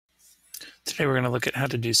Today we're going to look at how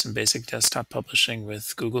to do some basic desktop publishing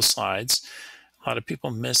with Google Slides. A lot of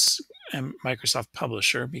people miss Microsoft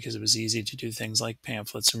Publisher because it was easy to do things like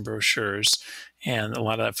pamphlets and brochures, and a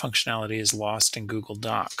lot of that functionality is lost in Google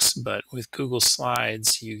Docs. But with Google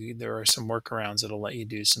Slides, there are some workarounds that'll let you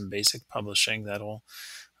do some basic publishing that'll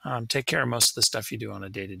take care of most of the stuff you do on a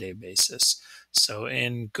day-to-day basis. So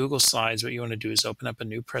in Google Slides, what you want to do is open up a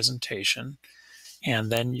new presentation,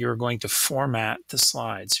 and then you're going to format the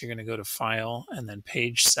slides. You're going to go to File and then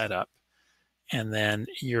Page Setup. And then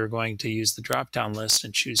you're going to use the drop-down list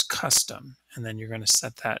and choose Custom. And then you're going to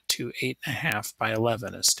set that to 8.5 by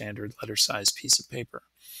 11, a standard letter size piece of paper.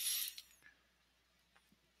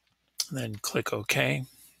 Then click OK.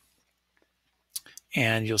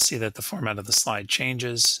 And you'll see that the format of the slide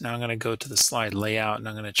changes. Now I'm going to go to the slide layout and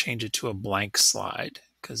I'm going to change it to a blank slide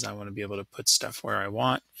because I want to be able to put stuff where I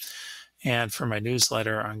want. And for my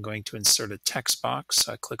newsletter, I'm going to insert a text box.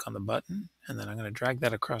 So I click on the button, and then I'm going to drag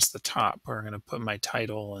that across the top where I'm going to put my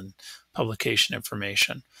title and publication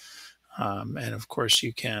information. And of course,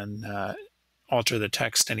 you can alter the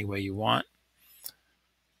text any way you want.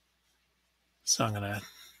 So I'm going to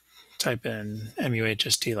type in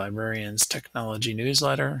MUHST Librarians Technology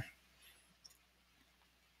Newsletter.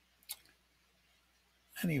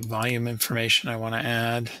 Any volume information I want to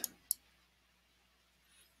add.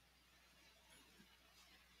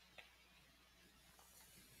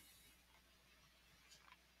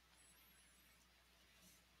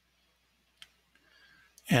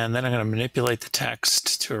 And then I'm going to manipulate the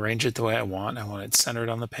text to arrange it the way I want. I want it centered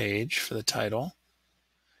on the page for the title.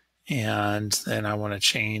 And then I want to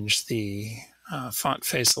change the font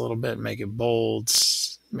face a little bit, make it bold,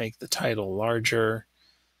 make the title larger.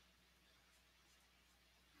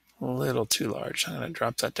 A little too large. I'm going to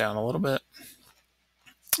drop that down a little bit.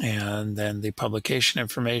 And then the publication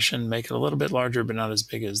information, make it a little bit larger, but not as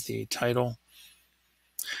big as the title.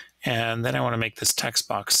 And then I want to make this text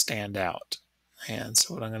box stand out. And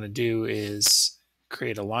so what I'm going to do is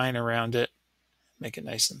create a line around it, make it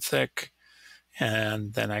nice and thick,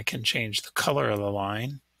 and then I can change the color of the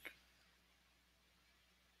line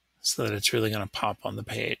so that it's really going to pop on the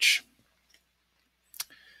page.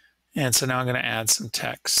 And so now I'm going to add some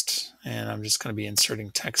text, and I'm just going to be inserting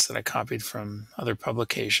text that I copied from other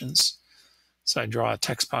publications. So I draw a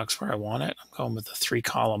text box where I want it. I'm going with a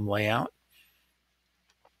 3-column layout.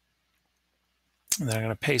 And then I'm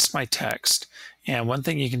going to paste my text. And one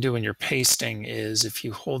thing you can do when you're pasting is if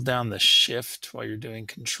you hold down the Shift while you're doing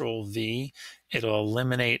Control-V, it'll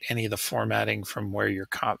eliminate any of the formatting from where you're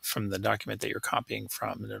from the document that you're copying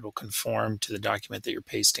from, and it'll conform to the document that you're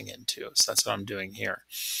pasting into. So that's what I'm doing here.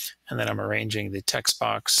 And then I'm arranging the text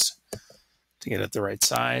box to get it the right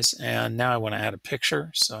size. And now I want to add a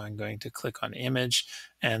picture. So I'm going to click on Image,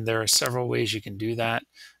 and there are several ways you can do that.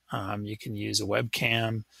 You can use a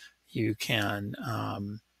webcam. You can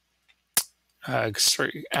add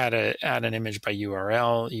an image by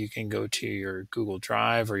URL. You can go to your Google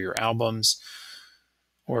Drive or your albums,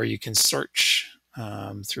 or you can search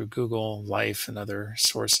through Google, Life, and other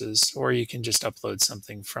sources, or you can just upload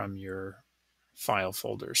something from your file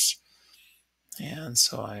folders. And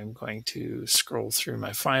so I'm going to scroll through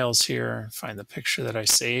my files here, find the picture that I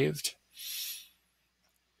saved.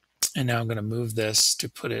 And now I'm going to move this to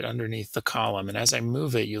put it underneath the column. And as I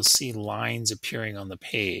move it, you'll see lines appearing on the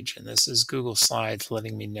page. And this is Google Slides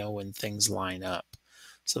letting me know when things line up.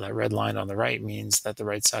 So that red line on the right means that the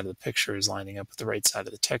right side of the picture is lining up with the right side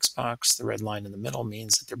of the text box. The red line in the middle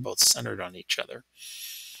means that they're both centered on each other.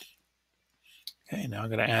 Okay, now I'm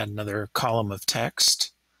going to add another column of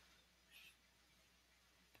text.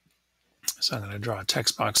 So I'm going to draw a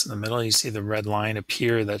text box in the middle. You see the red line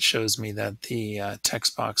appear that shows me that the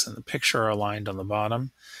text box and the picture are aligned on the bottom.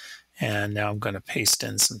 And now I'm going to paste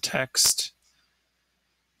in some text.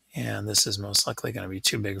 And this is most likely going to be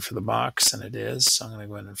too big for the box, and it is. So I'm going to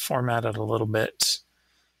go ahead and format it a little bit.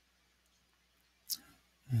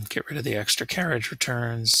 Get rid of the extra carriage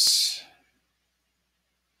returns.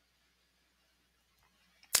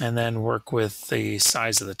 And then work with the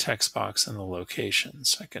size of the text box and the location.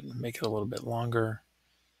 So I can make it a little bit longer.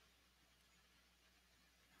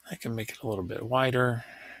 I can make it a little bit wider.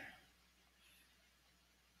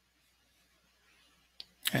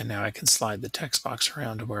 And now I can slide the text box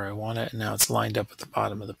around to where I want it. And now it's lined up at the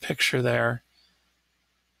bottom of the picture there.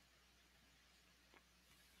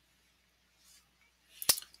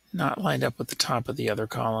 Not lined up with the top of the other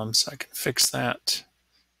column, so I can fix that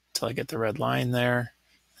until I get the red line there.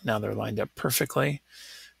 Now they're lined up perfectly.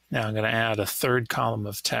 Now I'm going to add a third column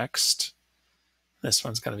of text. This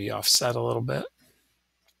one's going to be offset a little bit.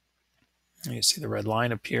 And you see the red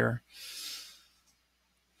line appear.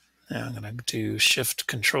 Now I'm going to do Shift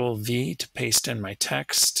Control V to paste in my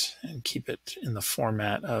text and keep it in the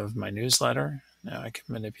format of my newsletter. Now I can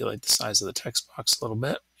manipulate the size of the text box a little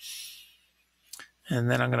bit. And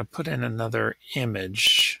then I'm going to put in another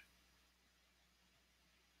image.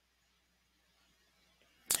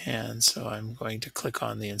 And so I'm going to click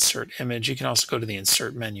on the Insert Image. You can also go to the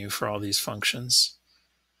Insert menu for all these functions.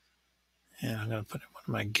 And I'm going to put in one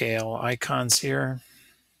of my Gale icons here.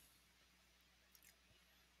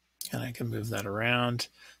 And I can move that around.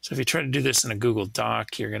 So if you try to do this in a Google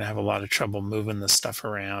Doc, you're going to have a lot of trouble moving the stuff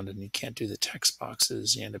around, and you can't do the text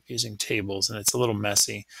boxes. You end up using tables, and it's a little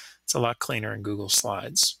messy. It's a lot cleaner in Google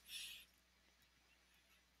Slides.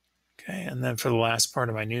 Okay, and then for the last part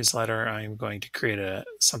of my newsletter, I'm going to create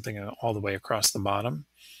something all the way across the bottom,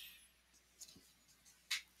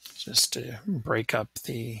 just to break up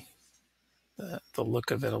the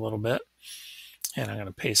look of it a little bit. And I'm going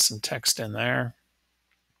to paste some text in there.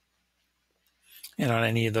 And on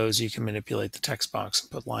any of those, you can manipulate the text box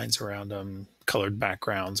and put lines around them, colored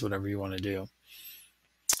backgrounds, whatever you want to do.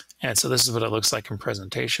 And so this is what it looks like in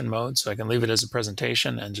presentation mode. So I can leave it as a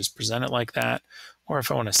presentation and just present it like that. Or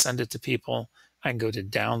if I want to send it to people, I can go to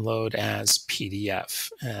download as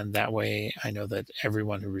PDF. And that way I know that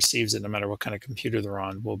everyone who receives it, no matter what kind of computer they're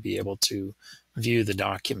on, will be able to view the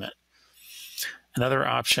document. Another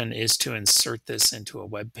option is to insert this into a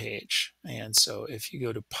web page. And so if you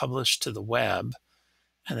go to Publish to the Web,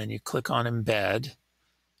 and then you click on Embed,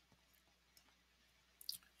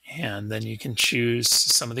 and then you can choose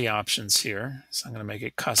some of the options here. So I'm going to make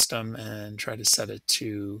it custom and try to set it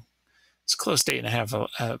to as close to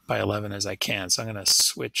 8.5 by 11 as I can. So I'm going to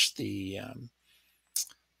switch the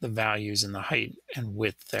values in the height and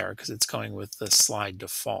width there because it's going with the slide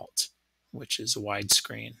default, which is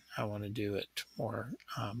widescreen. I want to do it more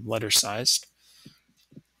letter sized.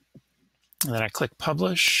 And then I click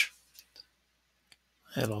Publish.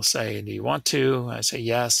 It'll say, do you want to? I say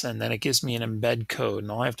yes, and then it gives me an embed code,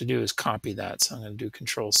 and all I have to do is copy that. So I'm going to do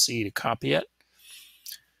Control-C to copy it.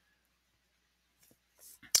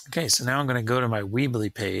 Okay, so now I'm going to go to my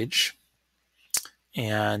Weebly page,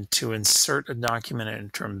 and to insert a document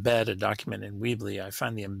and to embed a document in Weebly, I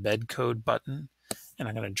find the Embed Code button, and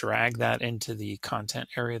I'm going to drag that into the content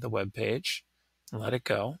area of the web page and let it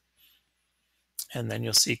go. And then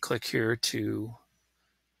you'll see click here to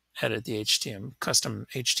edit the custom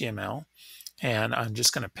HTML, and I'm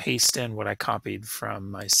just going to paste in what I copied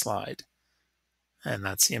from my slide, and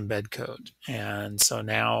that's the embed code. And so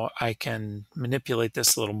now I can manipulate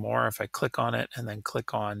this a little more if I click on it and then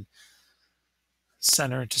click on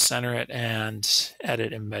center to center it and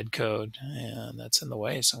edit embed code, and that's in the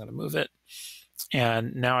way, so I'm going to move it.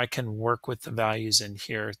 And now I can work with the values in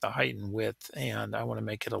here, the height and width, and I want to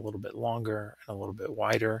make it a little bit longer and a little bit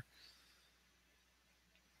wider.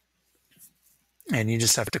 And you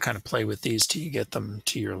just have to kind of play with these till you get them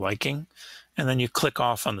to your liking. And then you click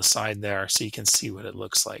off on the side there so you can see what it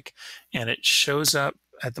looks like. And it shows up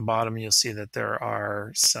at the bottom. You'll see that there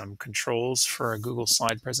are some controls for a Google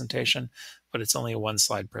slide presentation, but it's only a one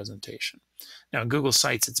slide presentation. Now in Google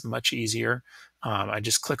Sites, it's much easier. I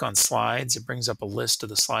just click on slides. It brings up a list of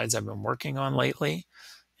the slides I've been working on lately.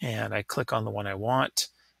 And I click on the one I want,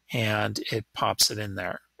 and it pops it in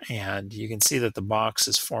there. And you can see that the box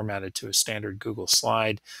is formatted to a standard Google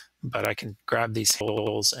slide, but I can grab these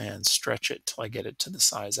holes and stretch it till I get it to the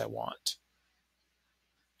size I want.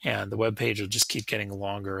 And the web page will just keep getting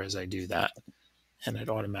longer as I do that, and it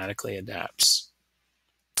automatically adapts.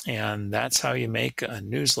 And that's how you make a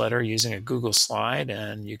newsletter using a Google slide,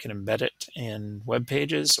 and you can embed it in web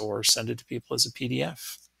pages or send it to people as a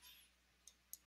PDF.